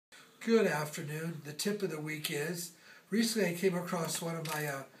Good afternoon. The tip of the week is, recently I came across one of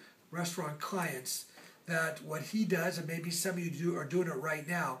my restaurant clients that what he does, and maybe some of you are doing it right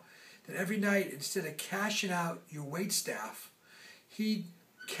now, that every night instead of cashing out your wait staff, he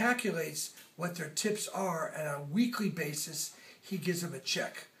calculates what their tips are, and on a weekly basis he gives them a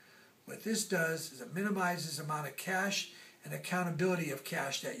check. What this does is it minimizes the amount of cash and accountability of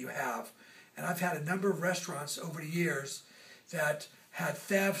cash that you have. And I've had a number of restaurants over the years that had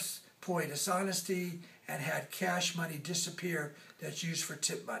thefts, pulling dishonesty, and had cash money disappear that's used for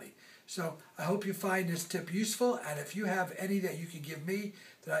tip money. So I hope you find this tip useful, and if you have any that you can give me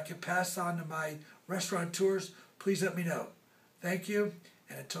that I can pass on to my restaurateurs, please let me know. Thank you,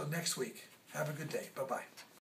 and until next week, have a good day. Bye-bye.